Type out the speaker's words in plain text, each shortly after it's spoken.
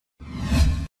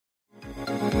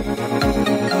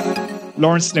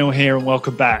Lawrence Neal here, and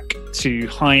welcome back to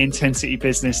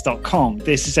highintensitybusiness.com.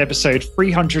 This is episode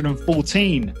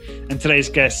 314, and today's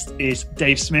guest is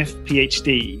Dave Smith,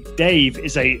 PhD. Dave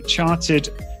is a chartered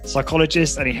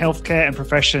psychologist and a healthcare and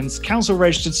professions council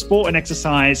registered sport and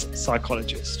exercise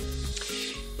psychologist.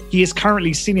 He is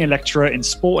currently senior lecturer in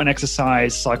sport and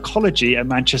exercise psychology at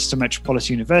Manchester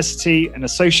Metropolitan University and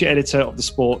associate editor of the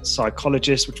Sport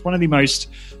Psychologist, which is one of the most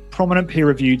prominent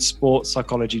peer-reviewed sport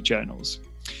psychology journals.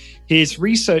 His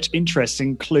research interests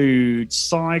include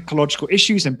psychological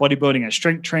issues in bodybuilding and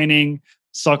strength training,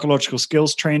 psychological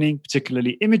skills training,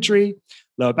 particularly imagery,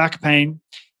 lower back pain.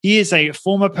 He is a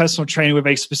former personal trainer with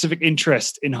a specific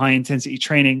interest in high-intensity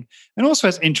training and also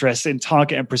has interests in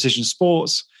target and precision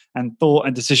sports and thought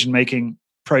and decision-making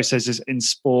processes in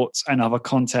sports and other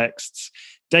contexts.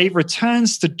 Dave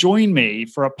returns to join me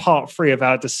for a part 3 of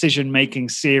our decision-making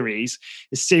series,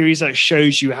 a series that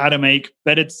shows you how to make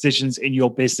better decisions in your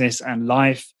business and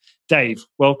life. Dave,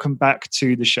 welcome back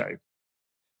to the show.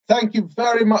 Thank you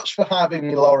very much for having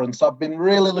me, Lawrence. I've been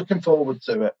really looking forward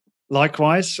to it.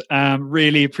 Likewise,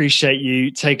 really appreciate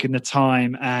you taking the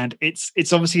time. And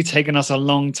it's obviously taken us a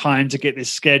long time to get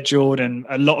this scheduled and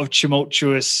a lot of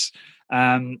tumultuous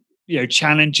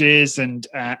challenges and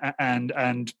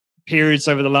periods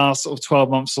over the last sort of 12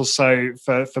 months or so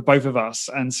for both of us.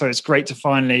 And so it's great to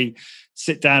finally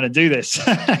sit down and do this.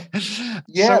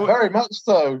 Yeah, very much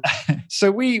so.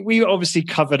 So we obviously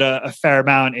covered a fair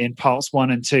amount in parts 1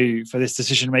 and 2 for this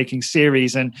decision-making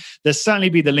series. And there'll certainly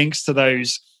be the links to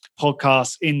those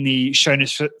podcasts in the show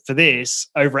notes for this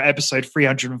over at episode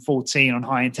 314 on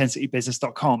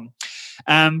highintensitybusiness.com.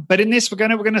 But in this, we're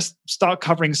going to start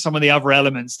covering some of the other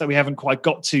elements that we haven't quite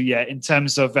got to yet in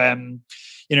terms of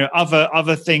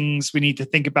other things we need to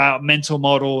think about, mental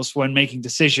models when making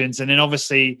decisions. And then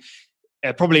obviously,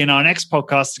 probably in our next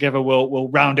podcast together, we'll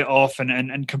round it off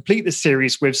and complete the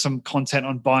series with some content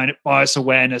on bias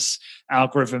awareness,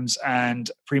 algorithms, and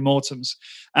premortems.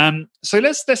 So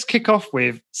let's kick off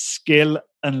with skill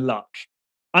and luck.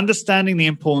 Understanding the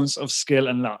importance of skill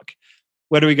and luck.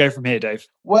 Where do we go from here, Dave?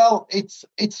 Well,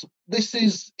 this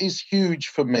is huge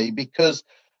for me because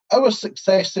our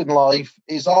success in life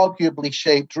is arguably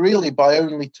shaped really by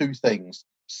only 2 things: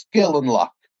 skill and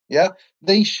luck. Yeah,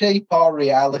 they shape our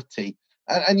reality.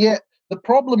 And yet the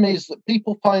problem is that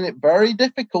people find it very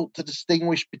difficult to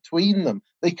distinguish between them.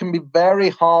 They can be very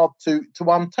hard to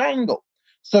untangle.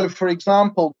 So, for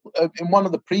example, in one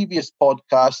of the previous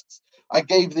podcasts, I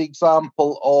gave the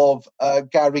example of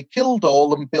Gary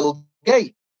Kildall and Bill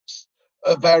Gates,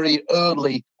 a very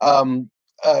early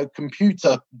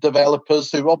computer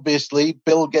developers who obviously,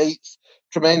 Bill Gates,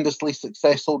 tremendously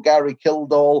successful. Gary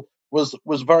Kildall was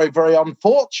very, very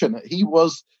unfortunate. He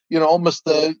was, almost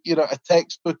a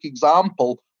textbook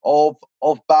example of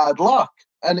bad luck.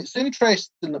 And it's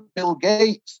interesting that Bill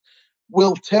Gates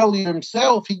will tell you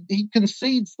himself, he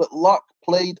concedes that luck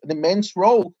played an immense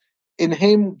role in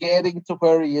him getting to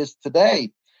where he is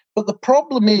today. But the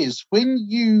problem is, when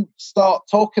you start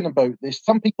talking about this,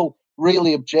 some people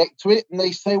really object to it and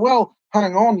they say, well,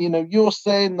 hang on, you're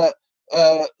saying that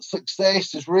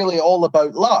success is really all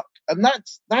about luck. And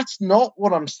that's not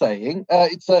what I'm saying.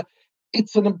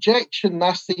 It's an objection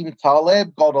Nassim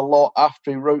Taleb got a lot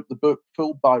after he wrote the book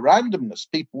Fooled by Randomness.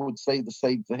 People would say the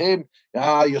same to him.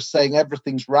 You're saying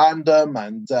everything's random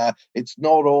and it's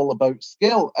not all about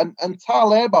skill. And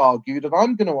Taleb argued, and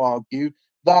I'm going to argue,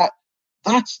 that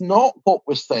that's not what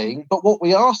we're saying. But what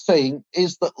we are saying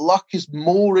is that luck is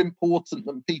more important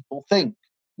than people think.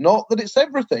 Not that it's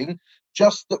everything,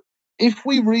 just that if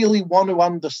we really want to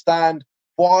understand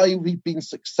why we've been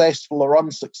successful or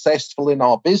unsuccessful in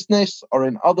our business or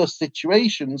in other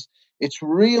situations, it's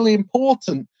really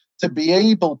important to be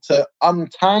able to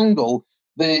untangle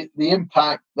the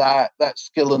impact that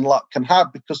skill and luck can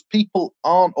have, because people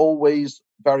aren't always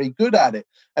very good at it.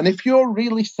 And if you're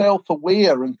really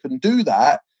self-aware and can do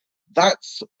that,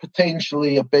 that's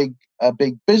potentially a big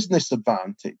business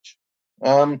advantage.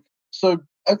 So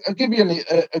I'll give you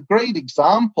a great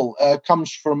example.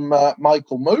 Comes from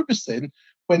Michael Mauboussin.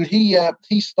 When he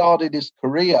started his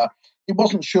career, he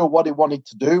wasn't sure what he wanted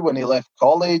to do when he left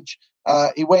college.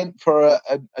 He went for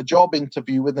a job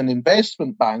interview with an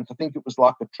investment bank. I think it was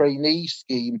like a trainee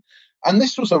scheme. And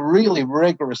this was a really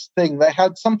rigorous thing. They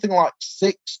had something like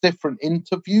 6 different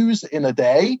interviews in a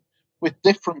day with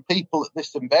different people at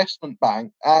this investment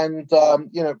bank. And,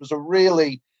 it was a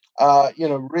really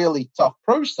tough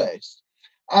process.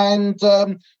 And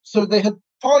so they had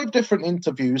 5 different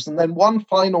interviews and then one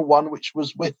final one, which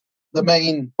was with the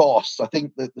main boss, I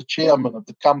think the chairman of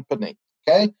the company.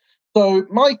 Okay. So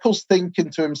Michael's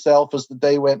thinking to himself as the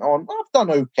day went on, I've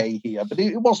done okay here, but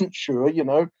he wasn't sure,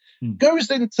 Goes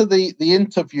into the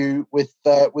interview with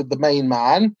the main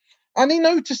man, and he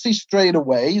notices straight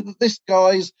away that this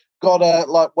guy's got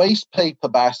a waste paper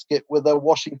basket with a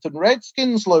Washington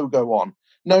Redskins logo on.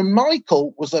 Now,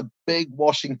 Michael was a big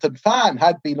Washington fan,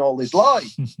 had been all his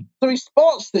life. So he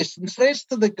spots this and says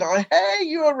to the guy, hey,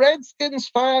 you a Redskins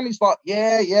fan? He's like,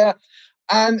 yeah.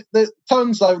 And it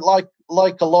turns out,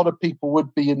 like a lot of people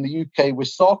would be in the UK with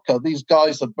soccer, these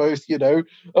guys are both,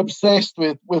 obsessed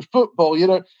with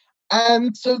football,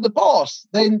 And so the boss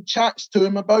then chats to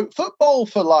him about football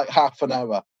for like half an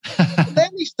hour. And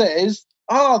then he says,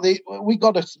 we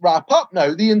got to wrap up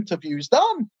now. The interview's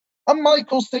done. And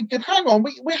Michael's thinking, hang on,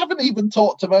 we haven't even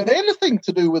talked about anything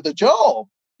to do with the job,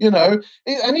 And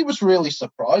he was really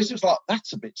surprised. He was like,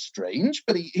 that's a bit strange.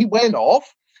 But he went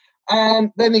off.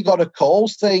 And then he got a call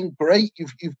saying, great,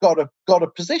 you've got a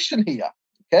position here.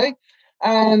 Okay.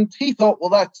 And he thought,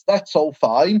 well, that's all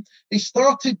fine. He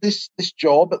started this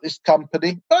job at this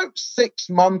company about 6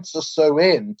 months or so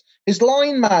in. His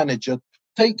line manager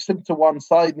takes him to one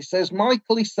side and he says,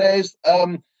 Michael, he says,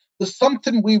 there's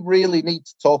something we really need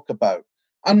to talk about.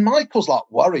 And Michael's like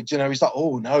worried, he's like,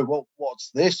 oh no,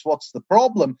 what's this? What's the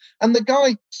problem? And the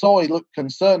guy saw he looked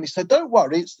concerned. He said, don't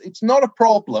worry, it's not a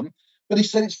problem. But he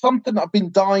said, it's something I've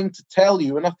been dying to tell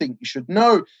you, and I think you should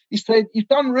know. He said, you've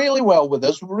done really well with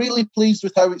us. We're really pleased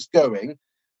with how it's going.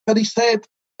 But he said,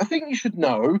 I think you should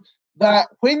know that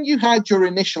when you had your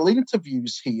initial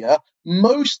interviews here,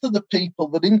 most of the people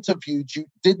that interviewed you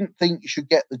didn't think you should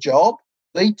get the job.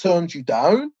 They turned you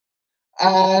down.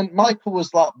 And Michael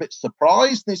was like a bit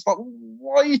surprised. And he's like,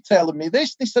 why are you telling me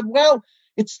this? And he said, well,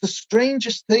 it's the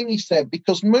strangest thing, he said,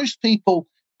 because most people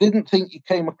didn't think you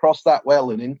came across that well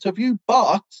in interview,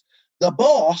 but the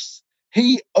boss,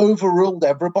 he overruled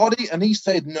everybody and he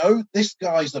said, no, this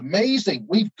guy's amazing.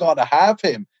 We've got to have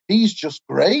him. He's just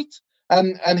great.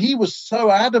 And he was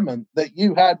so adamant that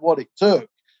you had what it took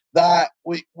that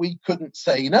we couldn't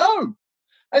say no.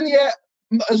 And yet,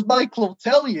 as Michael will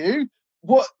tell you,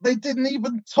 they didn't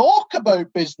even talk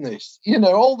about business.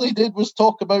 All they did was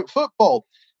talk about football.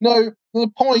 Now,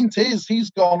 the point is, he's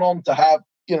gone on to have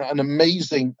an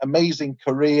amazing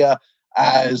career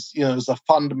as a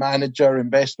fund manager,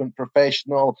 investment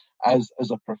professional, as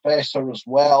a professor as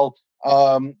well.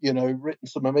 Written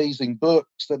some amazing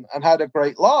books and had a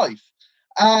great life.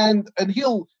 And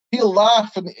he'll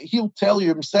laugh and he'll tell you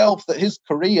himself that his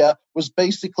career was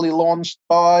basically launched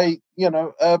by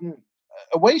a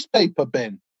waste paper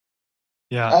bin.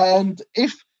 Yeah. And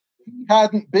if he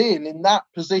hadn't been in that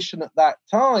position at that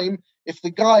time, if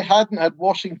the guy hadn't had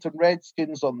Washington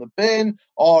Redskins on the bin,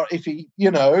 or if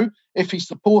he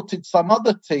supported some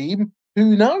other team,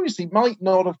 who knows? He might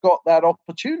not have got that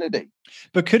opportunity.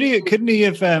 But couldn't he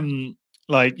have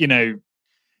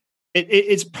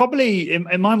it's probably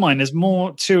in my mind there's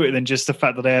more to it than just the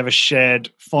fact that they have a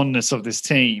shared fondness of this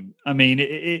team. I mean,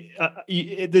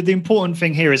 the important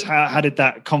thing here is how did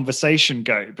that conversation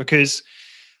go? Because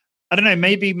I don't know,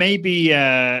 maybe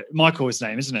Michael, his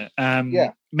name, isn't it?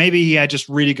 Yeah. Maybe he had just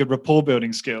really good rapport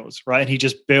building skills, right? And he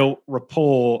just built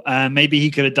rapport. Maybe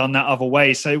he could have done that other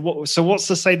way. So what's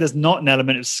to say there's not an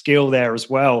element of skill there as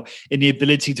well in the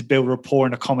ability to build rapport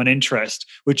and a common interest,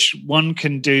 which one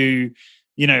can do.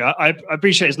 I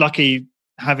appreciate it's lucky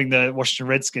having the Washington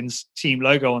Redskins team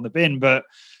logo on the bin, but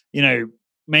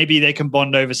maybe they can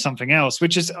bond over something else,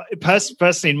 which is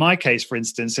personally in my case, for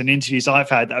instance, in interviews I've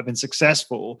had that have been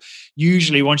successful,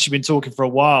 usually once you've been talking for a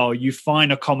while, you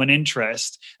find a common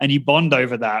interest and you bond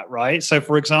over that, right? So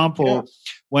for example,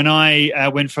 when I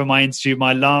went for my interview,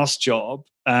 my last job,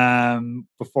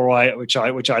 which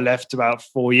I left about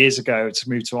 4 years ago to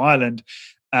move to Ireland,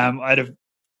 I had a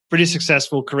pretty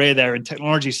successful career there in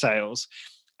technology sales.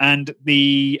 And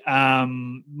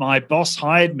my boss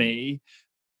hired me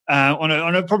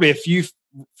on probably a few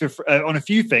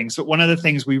things, but one of the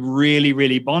things we really,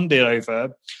 really bonded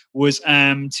over was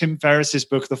Tim Ferriss's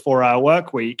book, The 4-Hour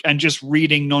Workweek, and just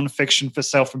reading nonfiction for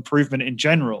self-improvement in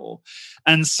general.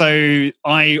 And so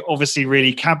I obviously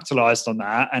really capitalized on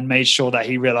that and made sure that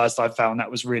he realized I found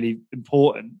that was really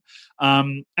important.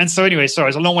 And so anyway, sorry,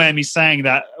 it's a long way of me saying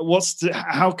that.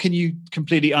 How can you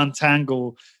completely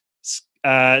untangle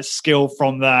skill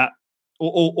from that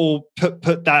or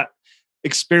put that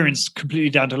experience completely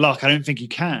down to luck? I don't think you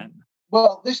can.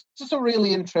 Well, this is a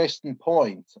really interesting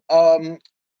point.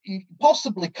 You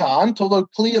possibly can't, although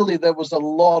clearly there was a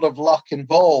lot of luck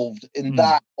involved in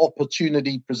that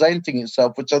opportunity presenting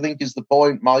itself, which I think is the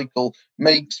point Michael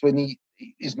makes when he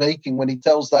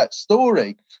tells that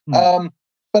story.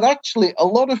 But actually, a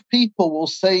lot of people will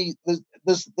say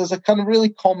there's a kind of really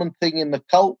common thing in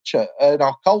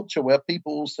our culture, where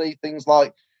people will say things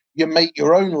like, "You make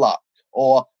your own luck,"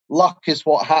 or "Luck is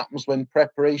what happens when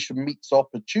preparation meets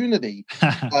opportunity."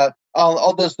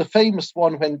 Or there's the famous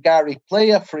one when Gary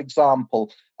Player, for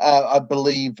example, I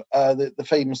believe, the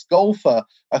famous golfer,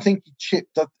 I think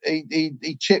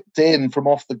he chipped in from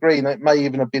off the green. It may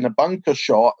even have been a bunker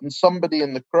shot, and somebody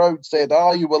in the crowd said,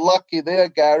 "Oh, you were lucky there,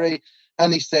 Gary."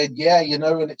 And he said, "Yeah,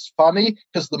 and it's funny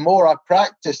because the more I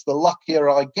practice, the luckier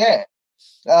I get."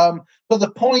 But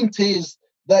the point is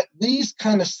that these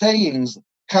kind of sayings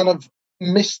kind of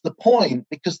miss the point,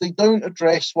 because they don't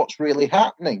address what's really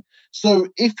happening. So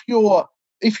if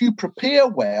you prepare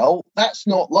well, that's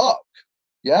not luck.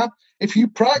 Yeah. If you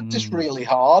practice really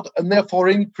hard and therefore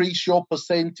increase your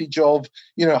percentage of,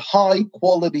 high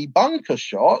quality bunker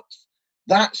shots,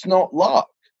 that's not luck.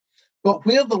 But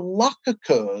where the luck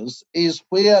occurs is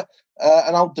where,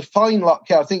 and I'll define luck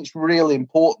here. I think it's really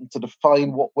important to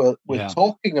define what we're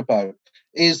talking about.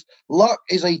 Is luck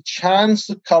is a chance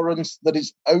occurrence that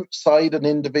is outside an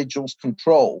individual's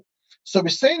control. So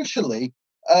essentially,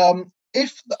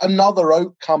 if another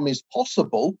outcome is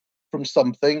possible from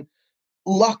something,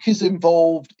 luck is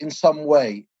involved in some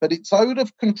way, but it's out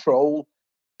of control,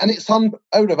 and it's out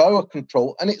of our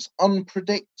control, and it's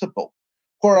unpredictable.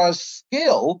 Whereas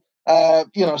skill, a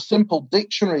simple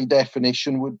dictionary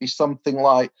definition would be something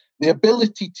like the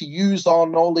ability to use our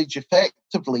knowledge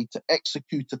effectively to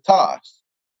execute a task.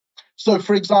 So,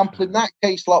 for example, in that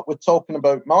case, like we're talking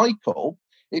about Michael,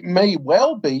 it may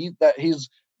well be that he's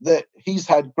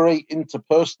had great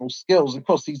interpersonal skills. Of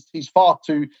course, he's far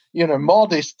too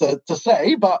modest to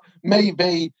say, but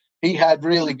maybe he had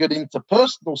really good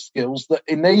interpersonal skills that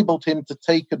enabled him to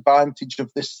take advantage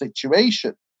of this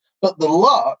situation. But the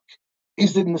luck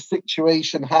is in the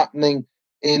situation happening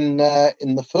in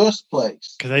the first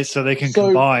place. So they can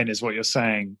combine, is what you're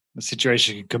saying. The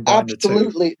situation can combine the two.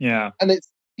 Absolutely. Yeah. And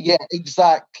yeah,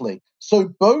 exactly. So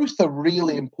both are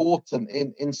really important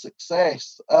in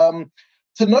success.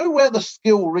 To know whether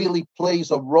skill really plays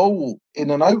a role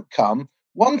in an outcome,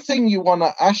 one thing you want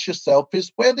to ask yourself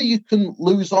is whether you can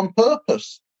lose on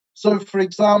purpose. So, for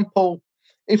example,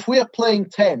 if we're playing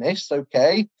tennis,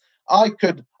 okay, I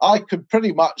could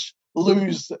pretty much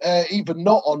lose even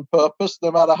not on purpose,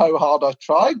 no matter how hard I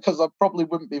tried, because I probably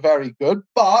wouldn't be very good.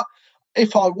 But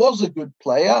if I was a good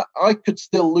player, I could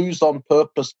still lose on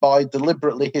purpose by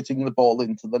deliberately hitting the ball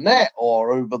into the net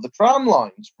or over the tram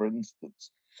lines, for instance.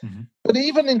 Mm-hmm. But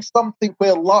even in something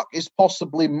where luck is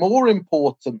possibly more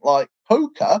important, like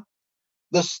poker,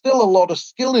 there's still a lot of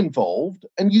skill involved,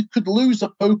 and you could lose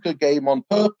a poker game on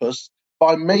purpose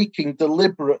by making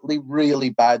deliberately really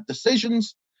bad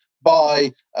decisions,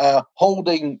 by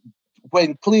holding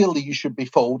when clearly you should be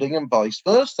folding, and vice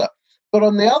versa. But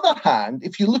on the other hand,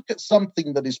 if you look at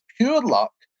something that is pure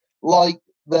luck, like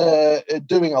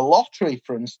doing a lottery,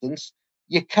 for instance,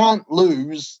 you can't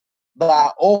lose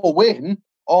that or win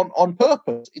on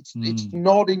purpose. It's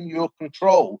not in your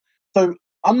control. So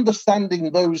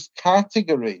understanding those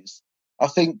categories, I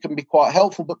think, can be quite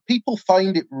helpful. But people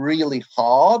find it really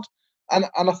hard, and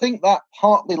I think that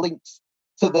partly links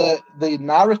to the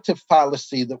narrative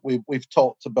fallacy that we've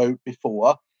talked about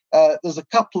before. There's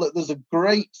a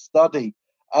great study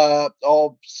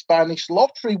of Spanish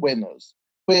lottery winners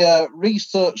where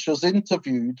researchers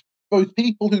interviewed both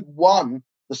people who'd won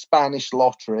the Spanish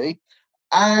lottery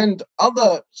and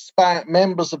other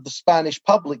members of the Spanish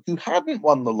public who hadn't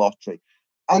won the lottery.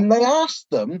 And they asked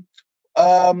them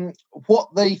what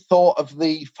they thought of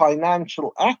the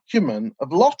financial acumen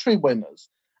of lottery winners.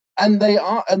 And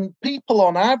people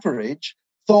on average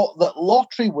thought that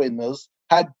lottery winners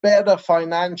had better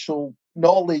financial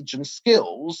knowledge and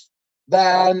skills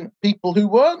than people who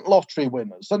weren't lottery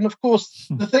winners. And of course,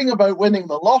 the thing about winning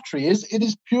the lottery is it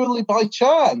is purely by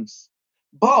chance.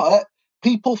 But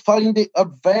people find it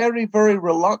very, very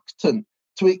reluctant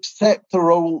to accept the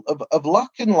role of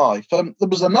luck in life. There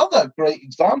was another great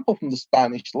example from the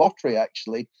Spanish lottery,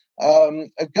 actually.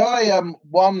 A guy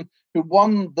who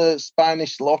won the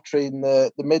Spanish lottery in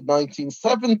the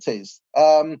mid-1970s.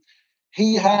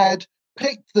 He had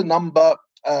picked the number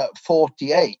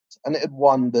 48, and it had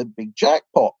won the big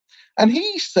jackpot. And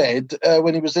he said,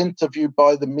 when he was interviewed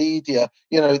by the media,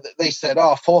 they said,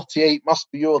 48 must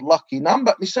be your lucky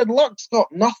number. And he said, luck's got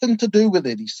nothing to do with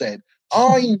it. He said,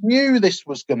 I knew this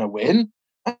was going to win.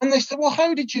 And they said, well,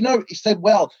 how did you know? He said,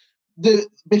 well,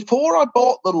 before I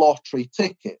bought the lottery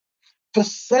ticket, for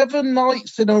 7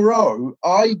 nights in a row,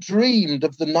 I dreamed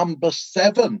of the number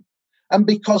 7. And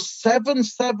because 7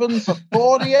 sevens are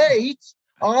 48,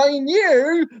 I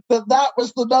knew that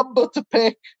was the number to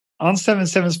pick. Aren't 7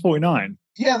 sevens 49?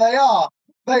 Yeah, they are.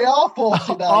 They are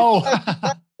 49. Oh.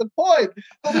 That's the point.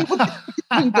 That he would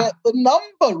even get the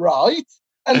number right,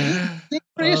 and he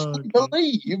seriously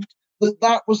believed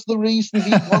that was the reason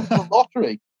he won the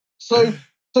lottery. So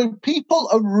people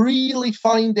are really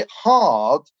find it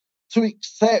hard to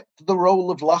accept the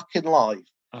role of luck in life.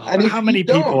 And how many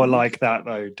people are like that,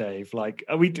 though, Dave? Like,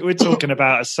 we're talking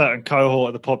about a certain cohort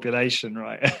of the population,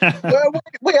 right? Well,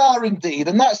 we are indeed,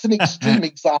 and that's an extreme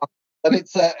example. And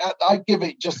I give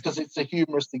it just because it's a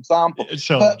humorous example.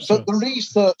 Sure. But the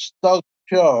research does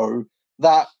show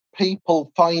that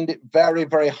people find it very,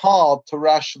 very hard to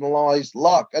rationalize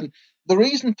luck. And the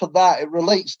reason for that, it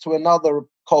relates to another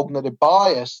cognitive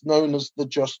bias known as the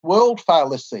just world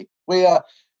fallacy, where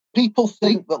people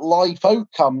think that life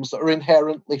outcomes are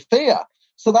inherently fair.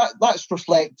 So that's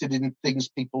reflected in things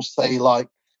people say like,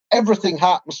 everything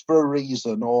happens for a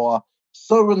reason, or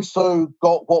so-and-so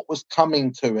got what was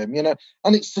coming to him,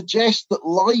 and it suggests that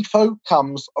life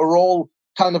outcomes are all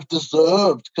kind of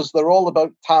deserved because they're all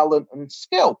about talent and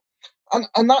skill.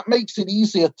 And that makes it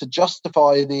easier to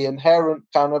justify the inherent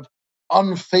kind of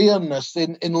unfairness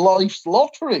in life's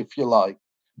lottery, if you like.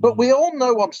 But we all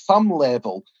know on some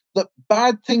level that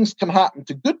bad things can happen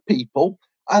to good people,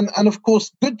 and of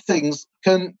course, good things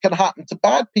can happen to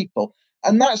bad people.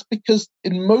 And that's because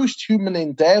in most human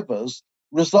endeavors,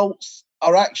 results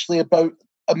are actually about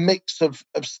a mix of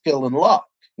skill and luck.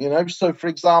 So for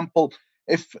example,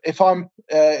 if I'm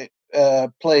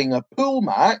playing a pool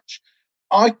match,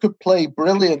 I could play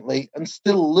brilliantly and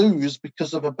still lose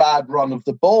because of a bad run of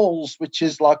the balls, which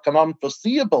is like an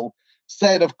unforeseeable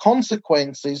set of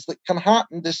consequences that can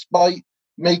happen despite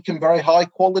making very high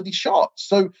quality shots.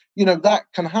 So, that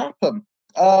can happen.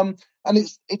 And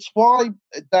it's why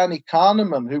Danny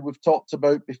Kahneman, who we've talked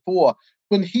about before,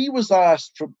 when he was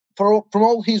asked from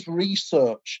all his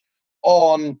research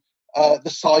on the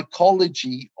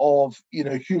psychology of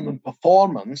human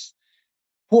performance,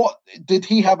 what did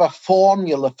he have a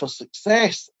formula for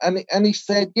success? And he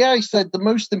said, the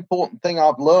most important thing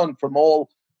I've learned from all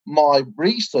my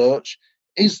research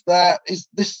is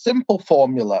this simple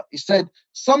formula. He said,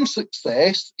 some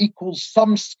success equals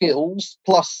some skills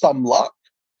plus some luck,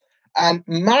 and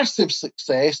massive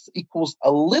success equals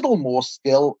a little more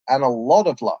skill and a lot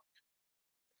of luck.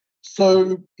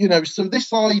 So, so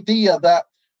this idea that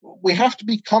we have to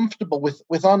be comfortable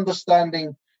with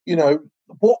understanding,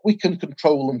 what we can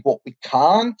control and what we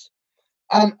can't,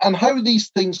 and how these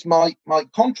things might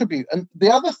contribute. And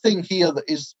the other thing here that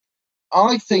is,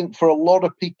 I think, for a lot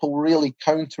of people really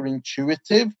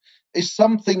counterintuitive is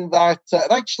something that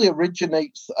it actually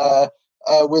originates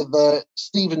with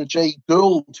Stephen Jay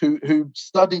Gould, who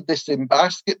studied this in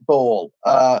basketball,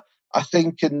 I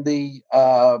think in the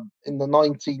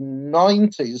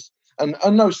 1990s,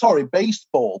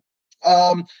 baseball.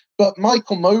 But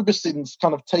Michael Mauboussin's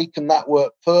kind of taken that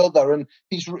work further, and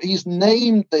he's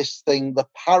named this thing the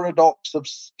paradox of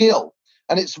skill,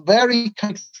 and it's very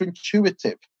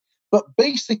counterintuitive. But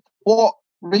basically, what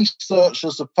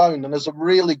researchers have found, and there's a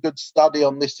really good study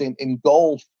on this in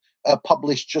golf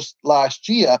published just last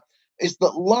year, is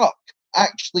that luck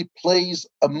actually plays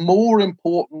a more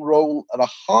important role at a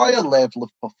higher level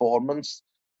of performance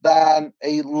than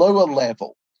a lower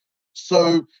level.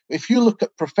 So if you look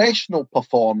at professional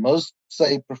performers,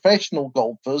 say professional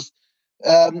golfers,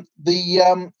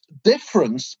 the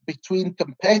difference between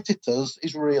competitors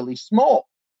is really small.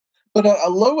 But at a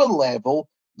lower level,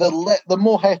 the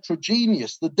more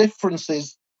heterogeneous, the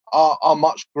differences are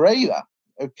much greater,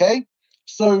 okay?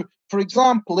 So, for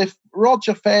example, if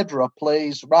Roger Federer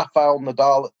plays Rafael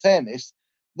Nadal at tennis,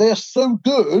 they're so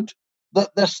good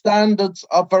that their standards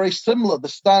are very similar. The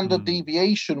standard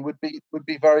deviation would be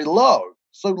very low.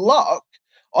 So luck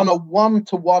on a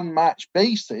one-to-one match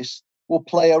basis will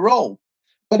play a role.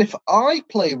 But if I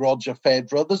play Roger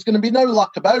Federer, there's going to be no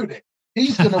luck about it.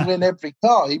 He's going to win every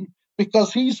time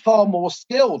because he's far more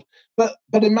skilled. But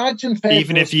imagine Federer,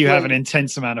 even if you have an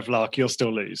intense amount of luck, you'll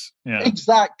still lose. Yeah,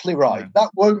 exactly right. Yeah.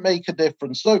 That won't make a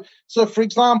difference. So for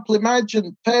example,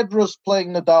 imagine Federer's playing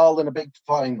Nadal in a big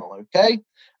final, okay?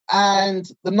 And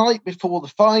the night before the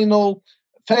final,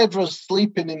 Federer's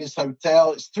sleeping in his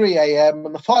hotel. It's 3 a.m.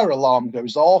 and the fire alarm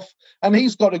goes off, and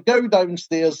he's got to go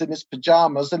downstairs in his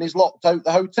pajamas, and he's locked out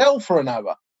the hotel for an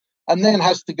hour, and then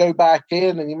has to go back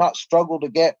in, and he might struggle to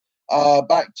get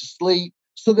back to sleep.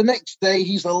 So the next day,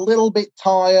 he's a little bit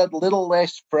tired, a little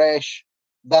less fresh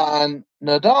than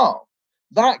Nadal.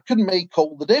 That can make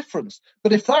all the difference.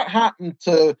 But if that happened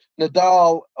to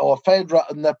Nadal or Federer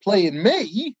and they're playing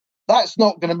me, that's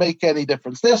not going to make any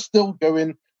difference. They're still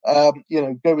going to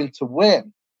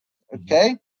win.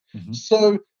 Okay. Mm-hmm.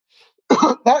 So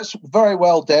That's very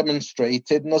well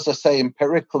demonstrated, and as I say,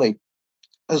 empirically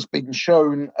has been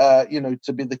shown,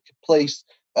 to be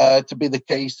the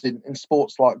case in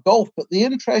sports like golf. But the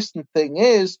interesting thing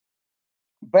is,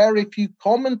 very few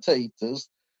commentators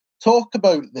talk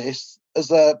about this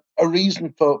as a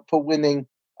reason for winning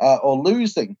or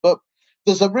losing. But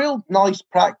there's a real nice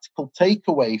practical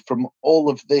takeaway from all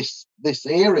of this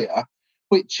area,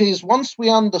 which is once we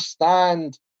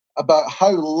understand about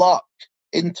how luck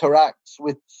interacts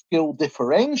with skill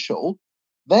differential,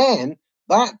 then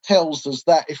that tells us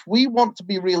that if we want to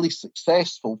be really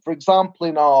successful, for example,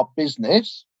 in our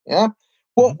business,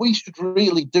 what we should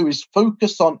really do is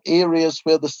focus on areas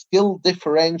where the skill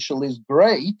differential is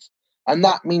great, and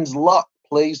that means luck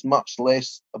plays much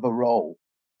less of a role.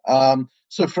 I'll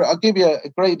give you a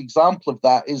great example of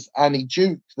that is Annie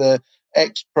Duke, the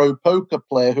ex-pro poker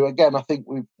player, who again I think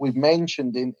we've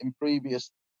mentioned in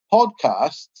previous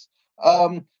podcasts.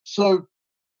 So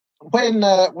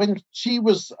when she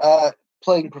was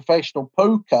playing professional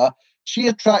poker, she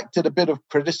attracted a bit of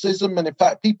criticism, and in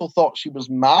fact, people thought she was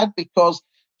mad because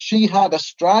she had a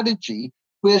strategy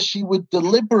where she would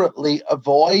deliberately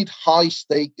avoid high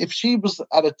stakes. If she was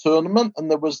at a tournament and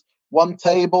there was one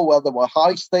table where there were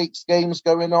high stakes games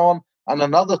going on and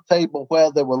another table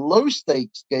where there were low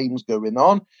stakes games going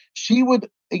on, she would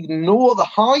ignore the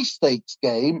high stakes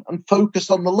game and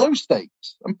focus on the low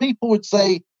stakes. And people would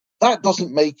say, that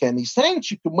doesn't make any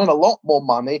sense. You can win a lot more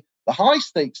money the high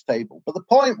stakes table. But the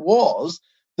point was,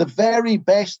 the very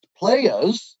best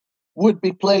players would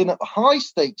be playing at the high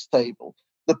stakes table.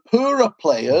 The poorer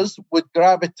players would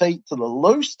gravitate to the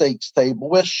low stakes table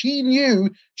where she knew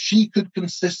she could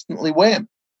consistently win.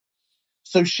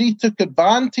 So she took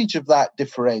advantage of that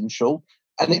differential,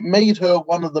 and it made her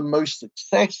one of the most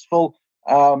successful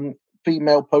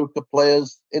female poker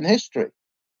players in history.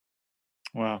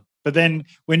 Wow. But then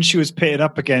when she was pitted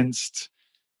up against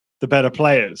the better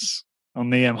players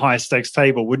on the higher stakes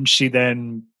table, wouldn't she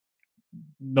then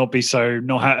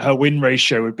her win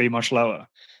ratio would be much lower?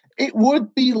 It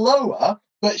would be lower,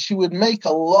 but she would make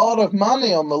a lot of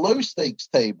money on the low stakes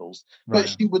tables. Right. But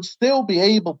she would still be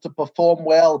able to perform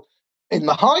well in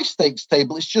the high stakes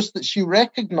table. It's just that she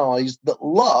recognized that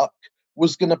luck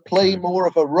was going to play more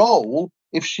of a role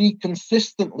if she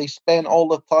consistently spent all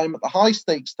the time at the high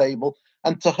stakes table.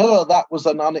 And to her, that was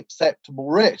an unacceptable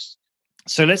risk.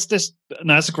 So that's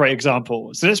a great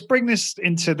example. So let's bring this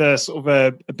into the sort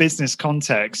of a business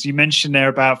context. You mentioned there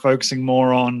about focusing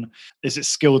more on, is it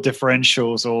skill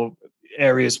differentials or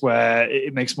areas where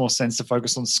it makes more sense to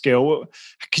focus on skill?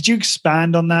 Could you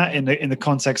expand on that in the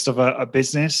context of a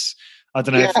business? I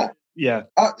don't know. Yeah,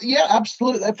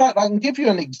 absolutely. In fact, I can give you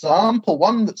an example.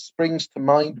 One that springs to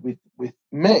mind with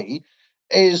me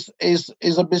is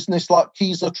a business like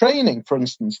Keyser Training, for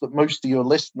instance, that most of your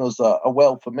listeners are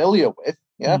well familiar with.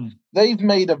 They've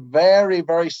made a very,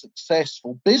 very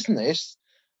successful business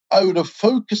out of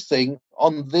focusing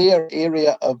on their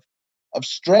area of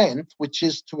strength, which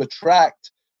is to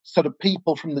attract sort of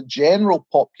people from the general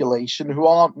population who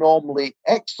aren't normally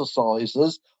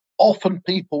exercisers, often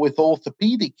people with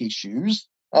orthopedic issues,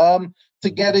 to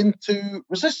get into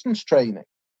resistance training.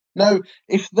 Now,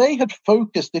 if they had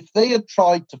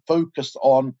tried to focus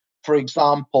on, for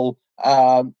example,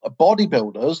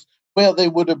 bodybuilders, where they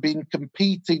would have been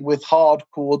competing with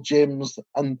hardcore gyms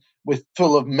and with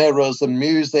full of mirrors and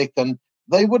music, and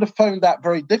they would have found that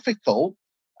very difficult.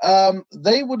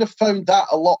 They would have found it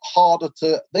a lot harder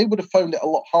to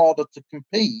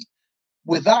compete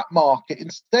with that market.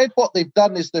 Instead, what they've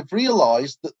done is they've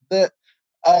realized that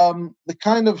the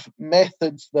kind of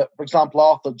methods that, for example,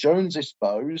 Arthur Jones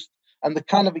espoused and the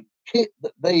kind of kit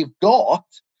that they've got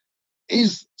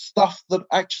is stuff that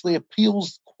actually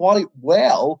appeals quite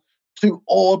well to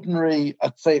ordinary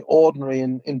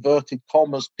in inverted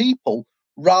commas people,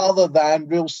 rather than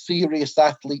real serious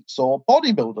athletes or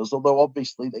bodybuilders, although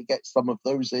obviously they get some of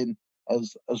those in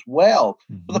as well.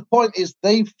 Mm-hmm. But the point is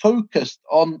they've focused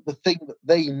on the thing that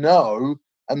they know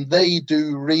and they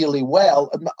do really well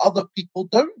and that other people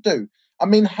don't do. I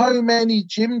mean, how many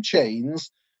gym chains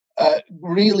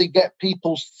really get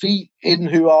people in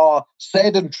who are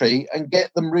sedentary and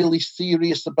get them really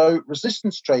serious about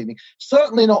resistance training?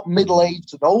 Certainly not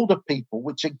middle-aged and older people,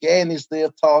 which again is their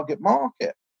target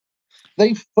market.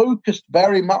 They've focused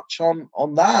very much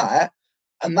on that,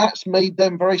 and that's made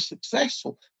them very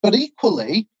successful. But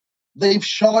equally, they've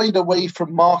shied away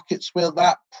from markets where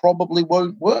that probably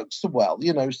won't work so well.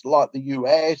 Like the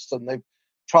US, and they've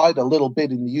tried a little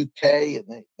bit in the UK,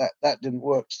 and that didn't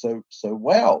work so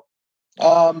well.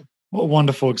 What a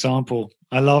wonderful example!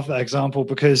 I love that example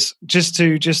because just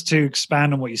to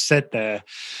expand on what you said there,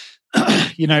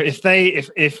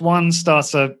 if one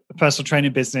starts a personal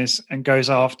training business and goes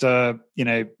after,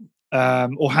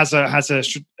 or has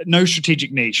no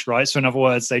strategic niche, right? So in other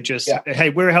words, they just, hey,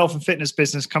 we're a health and fitness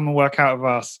business, come and work out with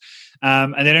us.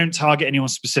 And they don't target anyone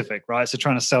specific, right? So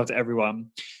trying to sell to everyone.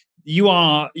 You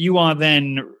are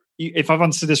then, if I've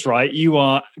understood this right, you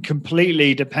are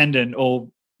completely dependent, or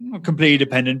not completely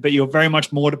dependent, but you're very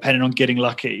much more dependent on getting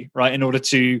lucky, right? In order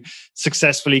to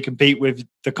successfully compete with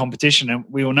the competition. And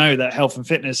we all know that health and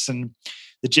fitness and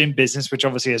the gym business, which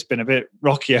obviously has been a bit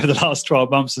rocky over the last 12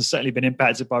 months and certainly been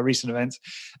impacted by recent events,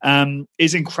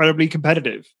 is incredibly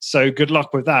competitive. So good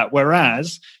luck with that.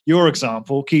 Whereas your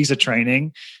example, Keyser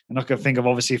Training, and I can think of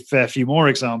obviously a fair few more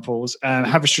examples,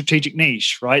 have a strategic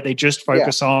niche, right? They just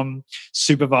focus on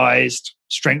supervised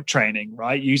strength training,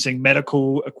 right? Using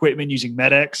medical equipment, using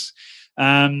Med-X.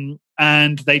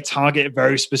 And they target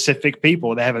very specific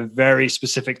people. They have a very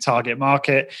specific target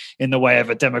market in the way of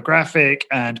a demographic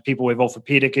and people with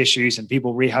orthopedic issues and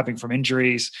people rehabbing from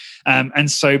injuries.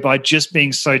 And so by just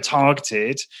being so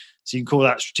targeted, so you can call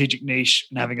that strategic niche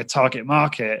and having a target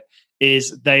market,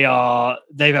 is they have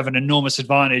an enormous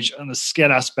advantage on the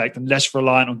skill aspect and less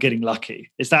reliant on getting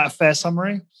lucky. Is that a fair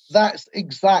summary? That's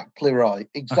exactly right.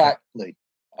 Exactly.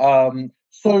 Okay.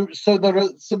 So there are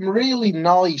some really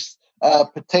nice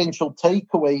potential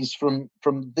takeaways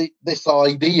from this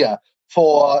idea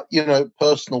for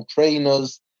personal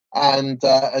trainers and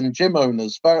gym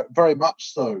owners, very, very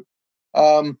much so.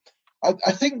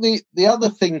 I think the other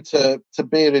thing to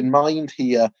bear in mind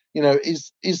here,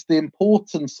 is the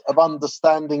importance of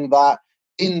understanding that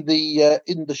in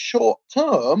the short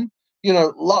term,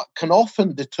 luck can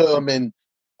often determine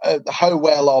how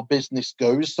well our business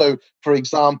goes. So, for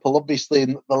example, obviously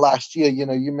in the last year,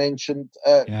 you mentioned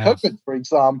COVID, for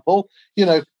example.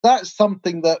 That's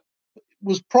something that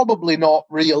was probably not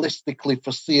realistically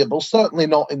foreseeable, certainly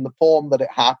not in the form that it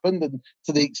happened and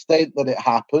to the extent that it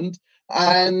happened.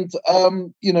 And,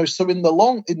 so in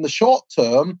the short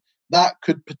term, that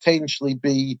could potentially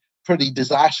be pretty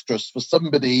disastrous for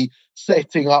somebody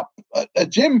setting up a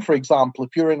gym, for example,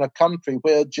 if you're in a country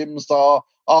where gyms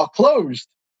are closed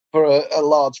for a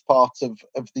large part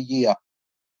of the year.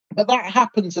 But that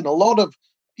happens in a lot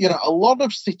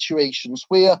of situations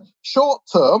where short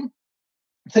term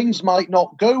things might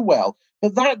not go well,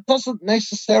 but that doesn't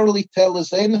necessarily tell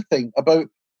us anything about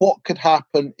what could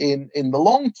happen in the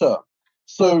long term.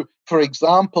 So, for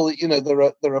example,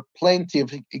 there are plenty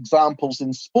of examples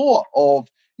in sport of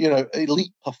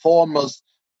elite performers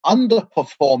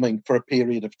underperforming for a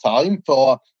period of time,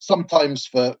 sometimes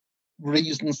for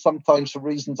reasons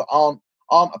that aren't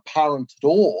apparent at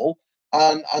all,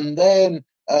 and then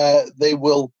they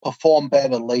will perform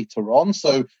better later on.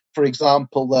 So, for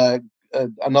example,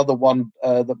 another one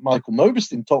that Michael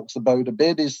Novostin talks about a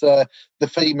bit is the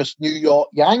famous New York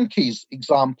Yankees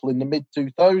example in the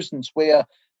mid-2000s, where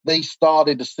they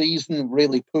started a season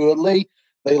really poorly.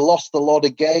 They lost a lot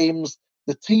of games.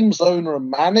 The team's owner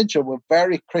and manager were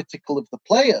very critical of the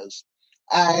players,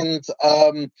 and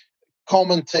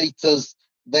commentators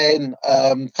then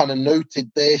kind of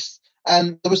noted this,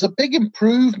 and there was a big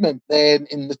improvement then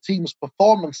in the team's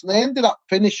performance, and they ended up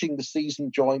finishing the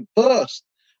season joint first.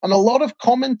 And a lot of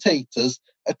commentators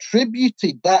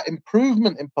attributed that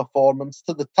improvement in performance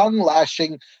to the tongue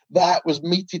lashing that was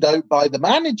meted out by the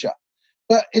manager.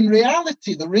 But in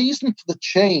reality, the reason for the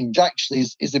change actually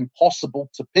is impossible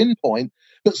to pinpoint,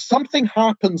 but something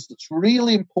happens that's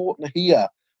really important here,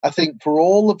 I think, for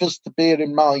all of us to bear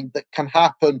in mind, that can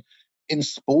happen in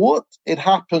sport, it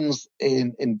happens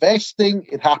in investing,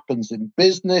 it happens in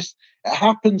business, it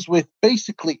happens with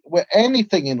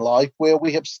anything in life where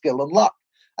we have skill and luck.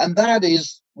 And that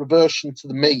is reversion to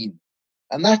the mean.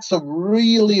 And that's a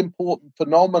really important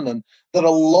phenomenon that a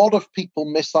lot of people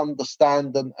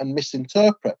misunderstand and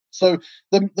misinterpret. So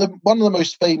one of the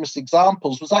most famous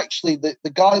examples was actually the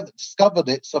guy that discovered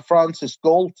it, Sir Francis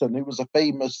Galton, who was a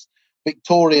famous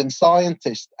Victorian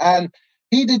scientist. And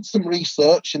he did some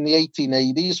research in the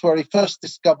 1880s where he first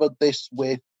discovered this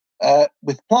with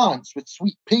plants, with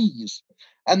sweet peas.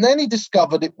 And then he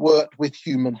discovered it worked with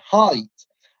human height.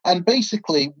 And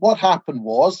basically what happened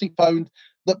was he found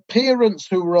that parents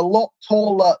who were a lot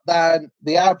taller than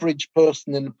the average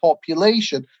person in the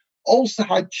population also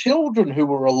had children who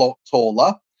were a lot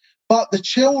taller, but the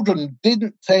children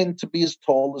didn't tend to be as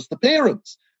tall as the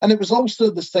parents. And it was also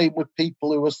the same with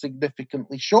people who were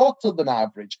significantly shorter than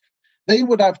average. They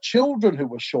would have children who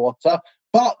were shorter,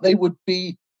 but they would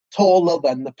be taller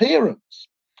than the parents.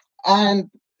 And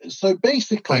so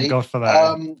basically, thank God for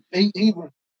that.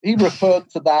 He referred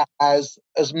to that as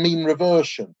mean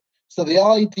reversion. So the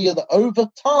idea that over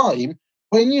time,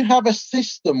 when you have a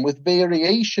system with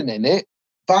variation in it,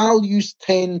 values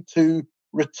tend to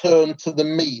return to the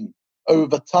mean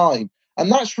over time.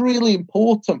 And that's really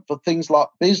important for things like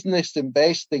business,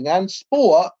 investing, and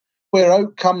sport, where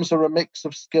outcomes are a mix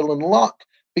of skill and luck,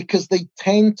 because they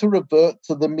tend to revert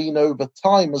to the mean over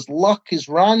time, as luck is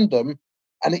random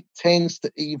and it tends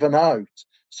to even out.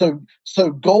 So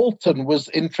Galton was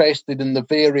interested in the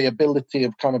variability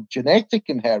of kind of genetic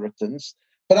inheritance,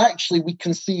 but actually we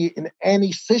can see it in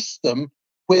any system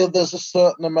where there's a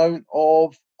certain amount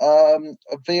of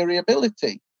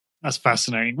variability. That's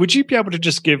fascinating. Would you be able to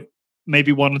just give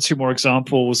maybe one or two more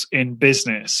examples in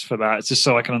business for that, just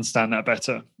so I can understand that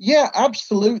better? Yeah,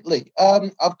 absolutely.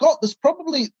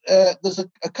 There's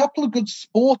a couple of good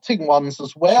sporting ones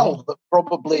as well. Sure. That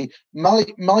probably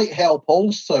might help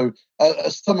also.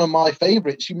 Some of my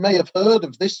favorites. You may have heard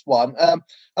of this one. I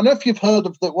don't know if you've heard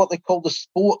of what they call the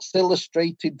Sports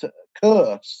Illustrated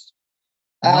curse.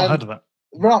 I've not heard of that.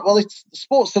 Right, well, it's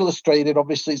Sports Illustrated,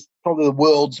 obviously, it's probably the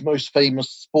world's most famous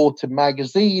sporting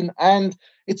magazine, and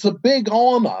it's a big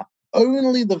honor.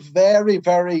 Only the very,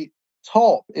 very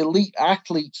top elite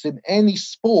athletes in any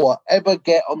sport ever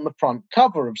get on the front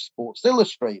cover of Sports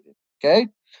Illustrated, okay?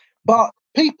 But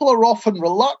people are often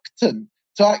reluctant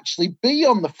to actually be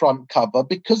on the front cover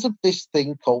because of this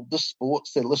thing called the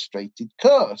Sports Illustrated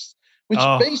curse, which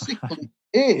basically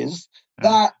is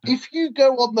that if you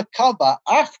go on the cover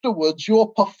afterwards,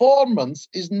 your performance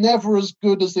is never as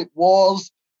good as it was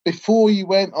before you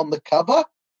went on the cover.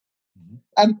 Mm-hmm.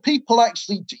 And people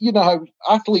actually, how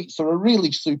athletes are a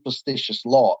really superstitious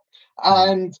lot,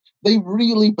 and they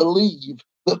really believe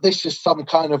that this is some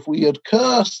kind of weird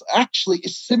curse. Actually,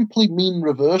 it's simply mean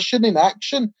reversion in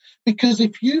action, because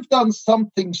if you've done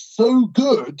something so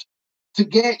good to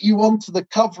get you onto the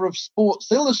cover of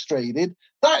Sports Illustrated,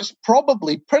 that's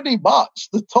probably pretty much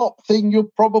the top thing you're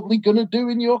probably going to do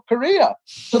in your career.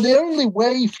 So the only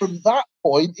way from that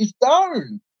point is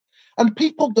down. And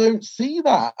people don't see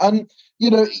that. And,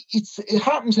 it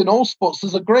happens in all sports.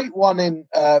 There's a great one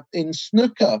in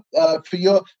snooker. For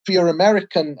your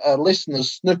American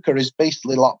listeners, snooker is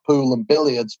basically like pool and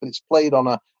billiards, but it's played on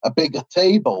a bigger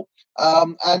table.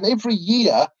 And every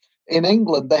year, in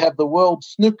England, they have the World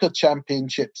Snooker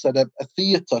Championships at a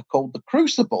theatre called the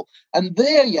Crucible. And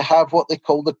there you have what they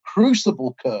call the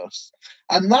Crucible curse.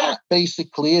 And that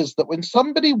basically is that when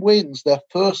somebody wins their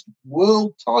first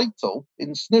world title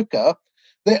in snooker,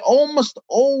 they almost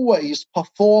always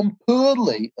perform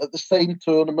poorly at the same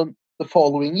tournament the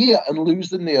following year and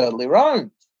lose in the early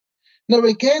rounds. Now,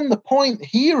 again, the point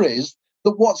here is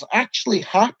that what's actually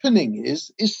happening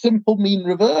is simple mean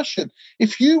reversion.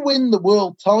 If you win the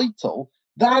world title,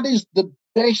 that is the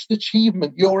best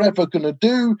achievement you're ever going to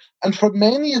do. And for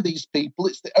many of these people,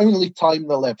 it's the only time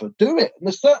they'll ever do it. And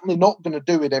they're certainly not going to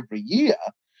do it every year.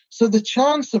 So the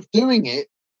chance of doing it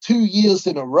 2 years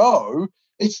in a row,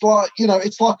 it's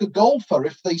like a golfer.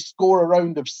 If they score a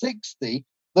round of 60,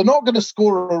 they're not going to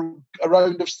score a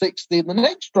round of 60 in the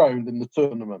next round in the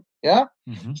tournament. Yeah.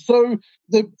 Mm-hmm.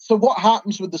 So what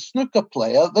happens with the snooker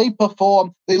player? They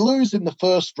perform, they lose in the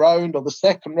first round or the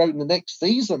second round the next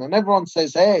season, and everyone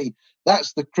says, "Hey,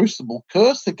 that's the Crucible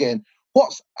curse again."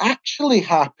 What's actually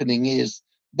happening is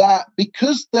that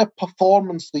because their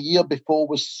performance the year before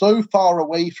was so far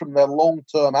away from their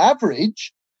long-term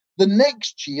average, the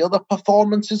next year the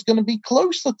performance is going to be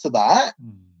closer to that.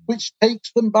 Which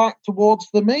takes them back towards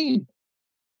the mean.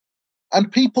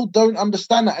 And people don't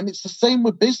understand that. And it's the same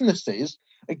with businesses.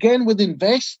 Again, with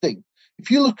investing.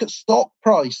 If you look at stock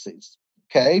prices,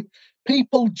 okay,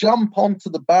 people jump onto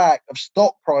the back of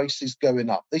stock prices going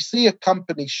up. They see a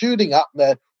company shooting up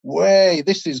there. Way,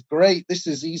 this is great. This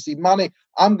is easy money.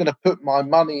 I'm going to put my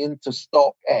money into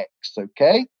stock X,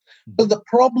 okay? But the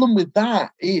problem with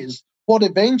that is what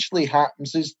eventually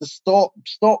happens is the stock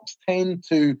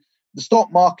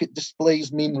market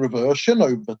displays mean reversion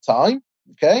over time,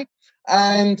 okay?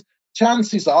 And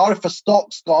chances are if a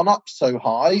stock's gone up so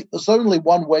high, there's only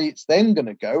one way it's then going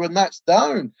to go, and that's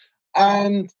down.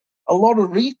 And a lot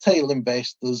of retail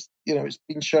investors, it's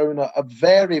been shown are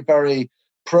very, very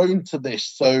prone to this.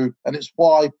 So, and it's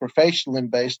why professional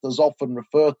investors often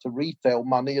refer to retail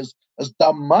money as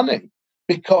dumb money,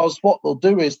 because what they'll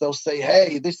do is they'll say,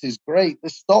 "Hey, this is great.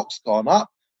 This stock's gone up."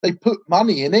 They put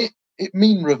money in it. It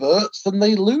mean reverts and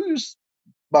they lose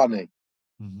money.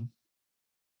 Mm-hmm.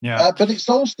 Yeah. But it's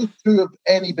also true of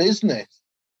any business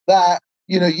that,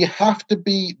 you have to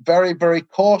be very, very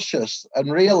cautious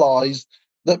and realize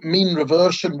that mean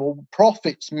reversion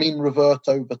profits mean revert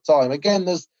over time. Again,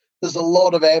 there's a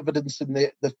lot of evidence in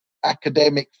the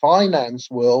academic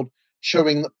finance world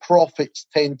showing that profits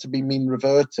tend to be mean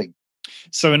reverting.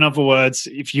 So in other words,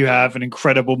 if you have an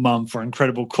incredible month or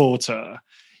incredible quarter,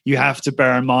 you have to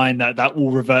bear in mind that that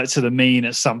will revert to the mean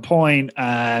at some point.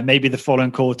 Maybe the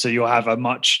following quarter you have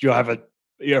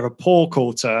a poor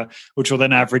quarter, which will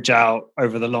then average out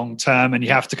over the long term, and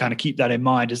you have to kind of keep that in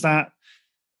mind. Is that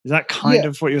kind Yeah,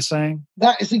 of what you're saying?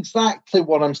 that is exactly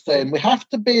what I'm saying. We have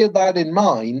to bear that in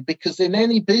mind because in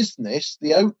any business,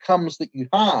 the outcomes that you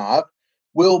have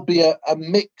will be a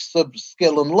mix of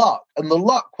skill and luck. And the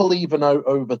luck will even out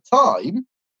over time,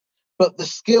 but the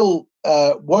skill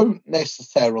won't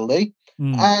necessarily.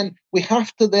 Mm, And we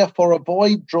have to therefore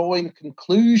avoid drawing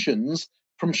conclusions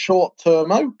from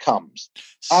short-term outcomes.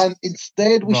 And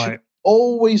instead, we should right.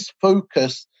 always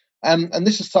focus, and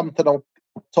this is something I'll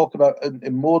talk about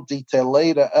in more detail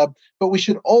later, but we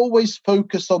should always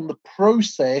focus on the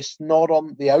process, not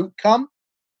on the outcome,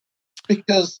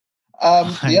 because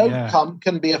the Yeah. outcome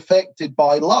can be affected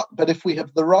by luck. But if we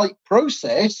have the right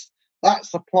process,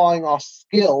 that's applying our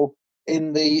skill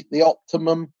in the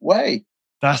optimum way.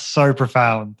 That's so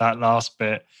profound, that last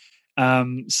bit.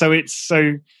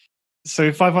 So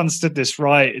if I've understood this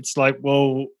right, it's like,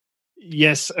 well,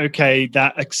 yes, okay,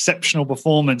 that exceptional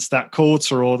performance, that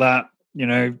quarter or that,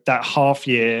 that half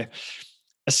year,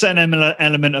 a certain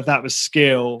element of that was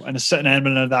skill and a certain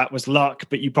element of that was luck,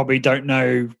 but you probably don't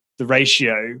know the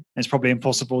ratio. It's probably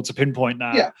impossible to pinpoint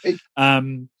Yeah, that.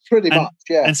 Um, pretty and much.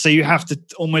 Yeah, and so you have to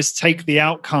almost take the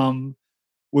outcome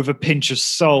with a pinch of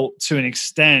salt to an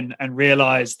extent and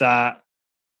realize that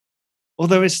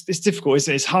although it's difficult,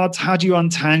 isn't it? It's hard. How do you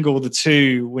untangle the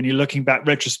two when you're looking back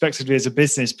retrospectively as a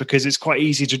business? Because it's quite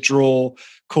easy to draw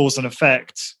cause and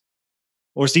effect,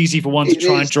 or it's easy for one to it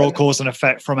try and is, draw and cause and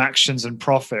effect from actions and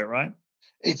profit, right?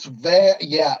 it's very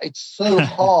it's so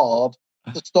hard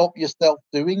to stop yourself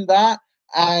doing that.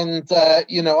 And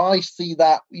I see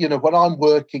that when I'm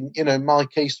working, in my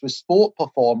case with sport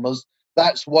performers,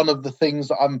 that's one of the things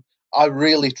that I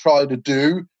really try to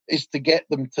do is to get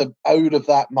them to out of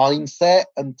that mindset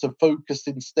and to focus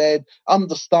instead,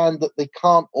 understand that they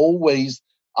can't always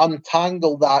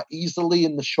untangle that easily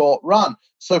in the short run.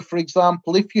 So for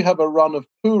example, if you have a run of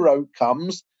poor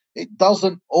outcomes, it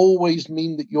doesn't always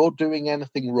mean that you're doing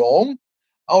anything wrong.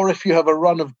 Or if you have a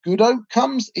run of good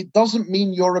outcomes, it doesn't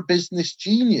mean you're a business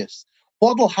genius.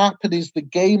 What'll happen is the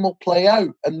game will play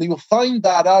out, and you'll find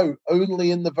that out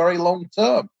only in the very long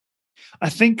term. I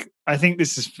think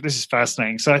this is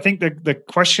fascinating. So I think the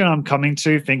question I'm coming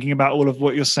to, thinking about all of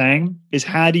what you're saying, is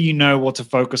how do you know what to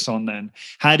focus on then?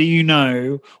 How do you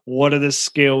know what are the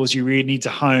skills you really need to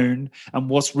hone and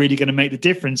what's really going to make the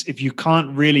difference if you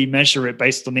can't really measure it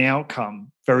based on the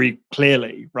outcome very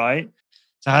clearly, right?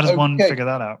 So how does one Okay, figure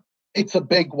that out? it's a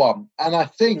big one. And I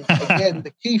think, again,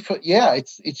 the key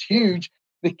it's huge.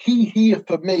 The key here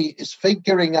for me is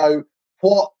figuring out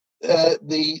what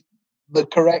the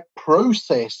correct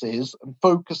process is and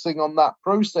focusing on that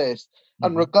process.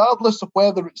 And Mhm. regardless of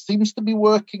whether it seems to be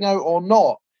working out or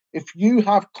not, if you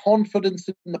have confidence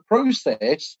in the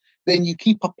process, then you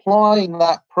keep applying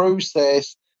that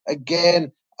process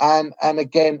again and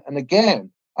again and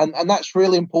again. And that's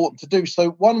really important to do.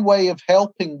 So one way of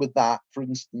helping with that, for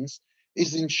instance,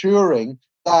 is ensuring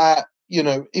that,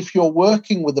 if you're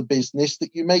working with a business,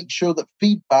 that you make sure that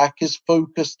feedback is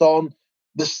focused on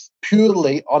this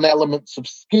purely on elements of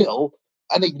skill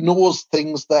and ignores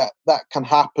things that can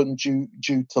happen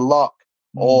due to luck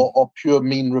Mm. or pure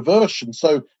mean reversion.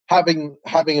 So having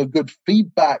a good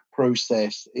feedback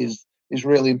process is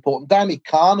really important. Danny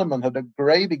Kahneman had a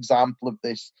great example of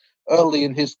this early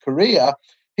in his career.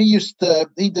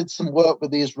 He did some work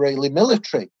with the Israeli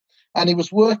military, and he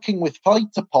was working with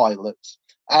fighter pilots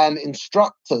and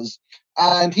instructors,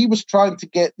 and he was trying to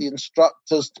get the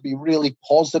instructors to be really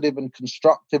positive and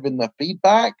constructive in their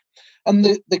feedback. And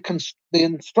the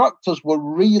instructors were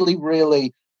really,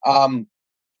 really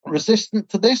resistant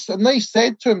to this. And they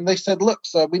said to him, look,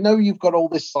 sir, we know you've got all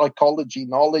this psychology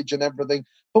knowledge and everything,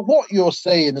 but what you're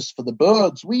saying is for the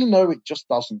birds. We know it just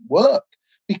doesn't work,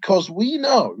 because we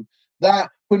know that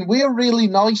when we're really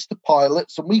nice to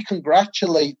pilots and we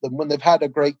congratulate them when they've had a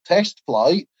great test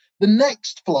flight, the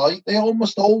next flight, they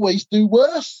almost always do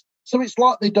worse. So it's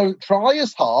like they don't try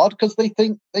as hard because they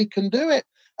think they can do it.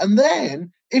 And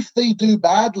then if they do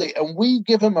badly and we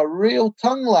give them a real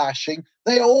tongue lashing,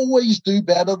 they always do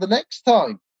better the next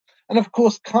time. And of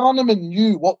course, Kahneman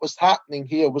knew what was happening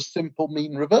here was simple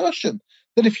mean reversion.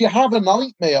 That if you have a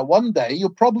nightmare one day,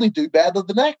 you'll probably do better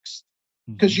the next,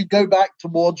 because Mhm. you go back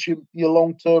towards your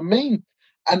long-term mean,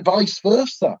 and vice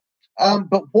versa.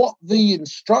 But what the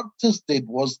instructors did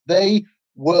was they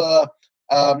were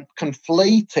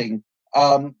conflating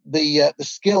the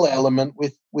skill element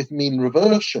with mean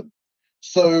reversion.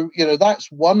 So,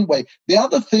 that's one way. The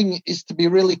other thing is to be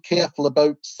really careful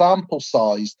about sample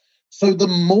size. So the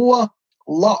more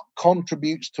luck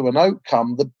contributes to an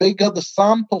outcome, the bigger the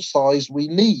sample size we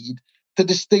need to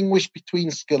distinguish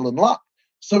between skill and luck.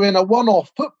 So in a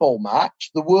one-off football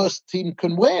match, the worst team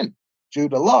can win due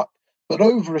to luck. But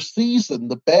over a season,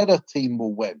 the better team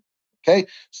will win. Okay,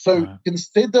 so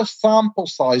consider sample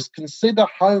size, consider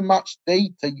how much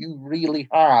data you really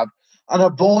have, and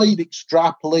avoid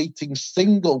extrapolating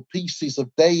single pieces of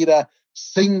data,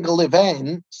 single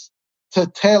events, to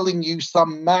telling you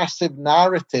some massive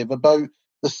narrative about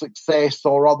the success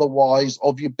or otherwise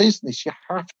of your business. You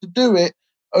have to do it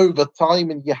over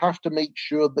time, and you have to make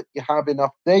sure that you have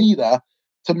enough data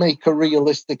to make a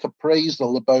realistic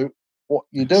appraisal about what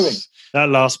you're doing. That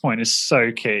last point is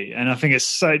so key, and I think it's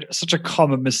such a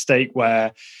common mistake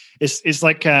where it's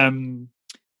like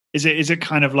is it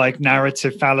kind of like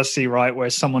narrative fallacy, right? Where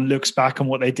someone looks back on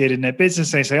what they did in their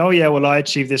business, they say, "Oh yeah, well I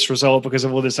achieved this result because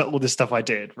of all this stuff I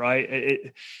did," right?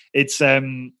 It's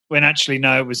when actually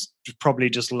no, it was probably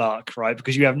just luck, right?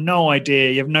 Because you have no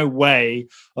idea, you have no way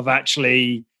of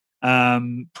actually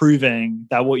proving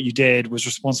that what you did was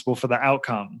responsible for the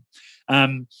outcome.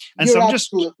 And You're so I'm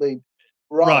absolutely just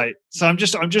right. So I'm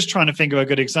just trying to think of a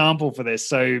good example for this.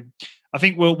 So I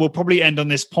think we'll probably end on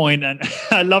this point. And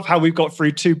I love how we've got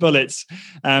through 2 bullets,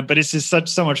 but this is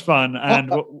so much fun,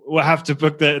 and we'll have to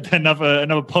book another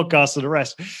podcast for the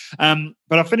rest. But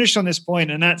I'll finish on this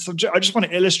point, and that's I just want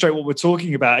to illustrate what we're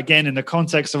talking about again in the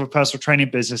context of a personal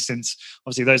training business, since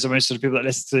obviously those are most of the people that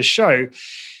listen to the show.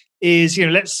 Is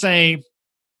let's say,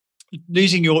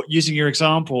 using your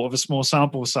example of a small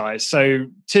sample size. So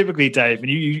typically, Dave, and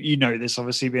you know this,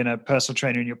 obviously being a personal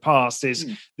trainer in your past, is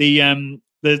the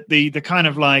kind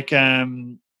of like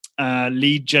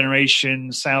lead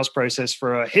generation sales process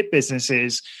for a hit business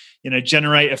is,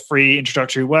 generate a free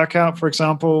introductory workout. For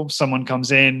example, someone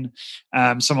comes in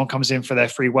for their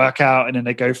free workout, and then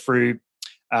they go through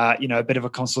a bit of a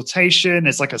consultation.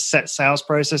 It's like a set sales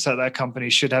process that company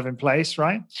should have in place,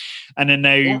 right? And then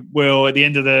they will, at the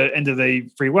end of the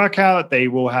free workout, they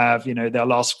will have,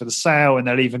 they'll ask for the sale, and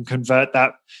they'll even convert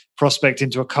that prospect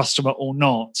into a customer or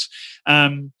not.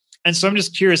 And so I'm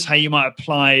just curious how you might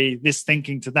apply this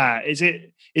thinking to that. Is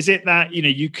it that,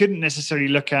 you couldn't necessarily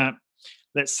look at,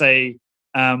 let's say,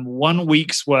 1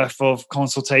 week's worth of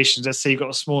consultations. Let's say you've got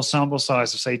a small sample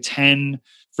size of, say, 10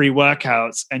 free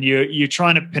workouts, and you're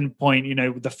trying to pinpoint,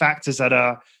 the factors that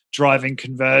are driving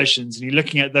conversions, and you're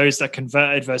looking at those that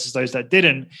converted versus those that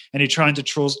didn't, and you're trying to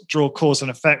draw cause and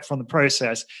effect from the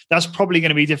process. That's probably going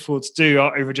to be difficult to do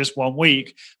over just 1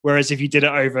 week. Whereas if you did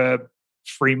it over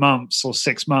 3 months or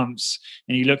 6 months,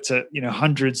 and you looked at,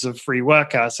 hundreds of free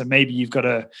workouts, and maybe you've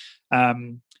got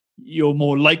you're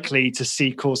more likely to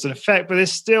see cause and effect, but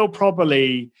there's still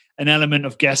probably an element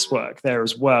of guesswork there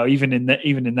as well, even in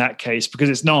that case, because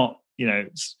it's not,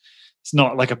 it's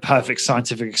not like a perfect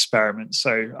scientific experiment.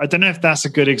 So I don't know if that's a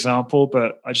good example,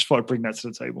 but I just thought I'd bring that to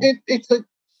the table.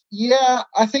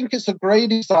 I think it's a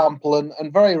great example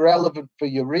and very relevant for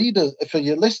your readers, for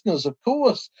your listeners, of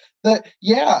course. That,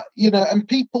 and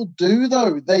people do,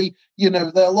 though.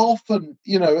 They'll often,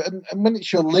 and when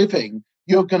it's your living,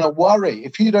 you're going to worry.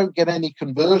 If you don't get any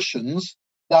conversions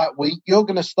that week, you're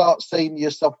going to start saying to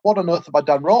yourself, what on earth have I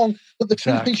done wrong? But the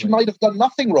truth is, you might have done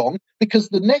nothing wrong, because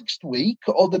the next week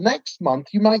or the next month,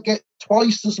 you might get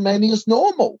twice as many as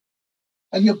normal,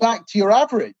 and you're back to your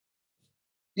average.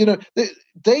 The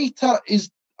data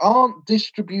aren't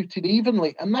distributed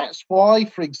evenly. And that's why,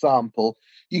 for example,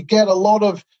 you get a lot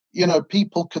of,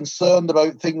 people concerned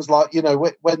about things like,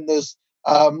 when there's,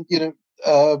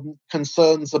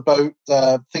 concerns about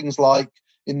things like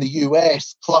in the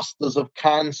US, clusters of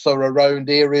cancer around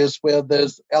areas where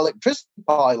there's electricity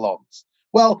pylons.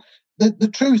 Well, the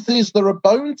truth is there are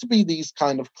bound to be these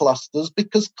kind of clusters,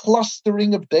 because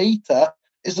clustering of data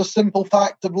is a simple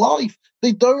fact of life.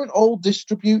 They don't all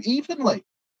distribute evenly,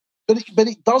 but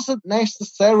it doesn't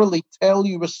necessarily tell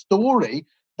you a story.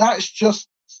 That's just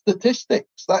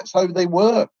statistics. That's how they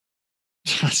work.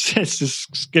 It's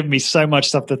just given me so much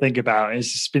stuff to think about.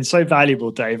 It's just been so valuable,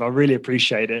 Dave. I really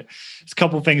appreciate it. There's a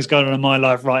couple of things going on in my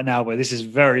life right now where this is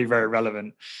very, very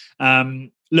relevant.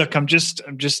 Look, I'm just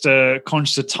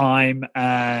conscious of time,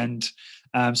 and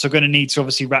so I'm going to need to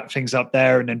obviously wrap things up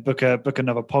there and then book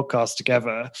another podcast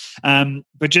together.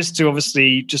 But just to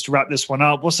wrap this one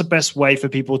up, what's the best way for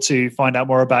people to find out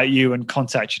more about you and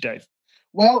contact you, Dave?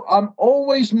 Well, I'm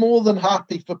always more than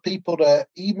happy for people to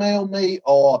email me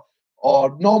or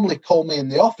normally call me in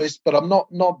the office, but I'm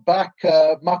not back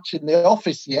much in the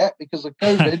office yet because of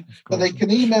COVID. But they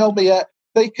can email me at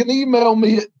They can email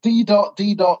me at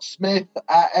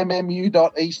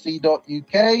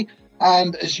d.d.smith@mmu.ac.uk.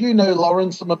 And as you know,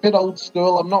 Lawrence, I'm a bit old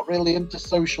school. I'm not really into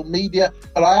social media,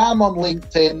 but I am on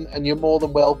LinkedIn, and you're more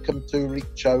than welcome to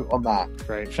reach out on that.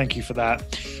 Great. Thank you for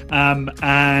that.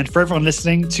 And for everyone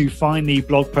listening, to find the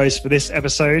blog post for this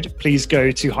episode, please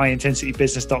go to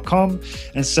highintensitybusiness.com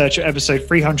and search for episode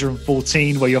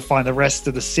 314, where you'll find the rest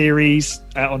of the series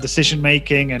on decision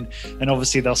making. And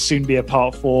obviously, there'll soon be a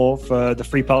part 4 for the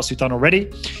 3 parts we've done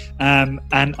already. And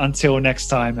until next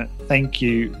time, thank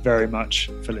you very much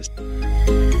for listening.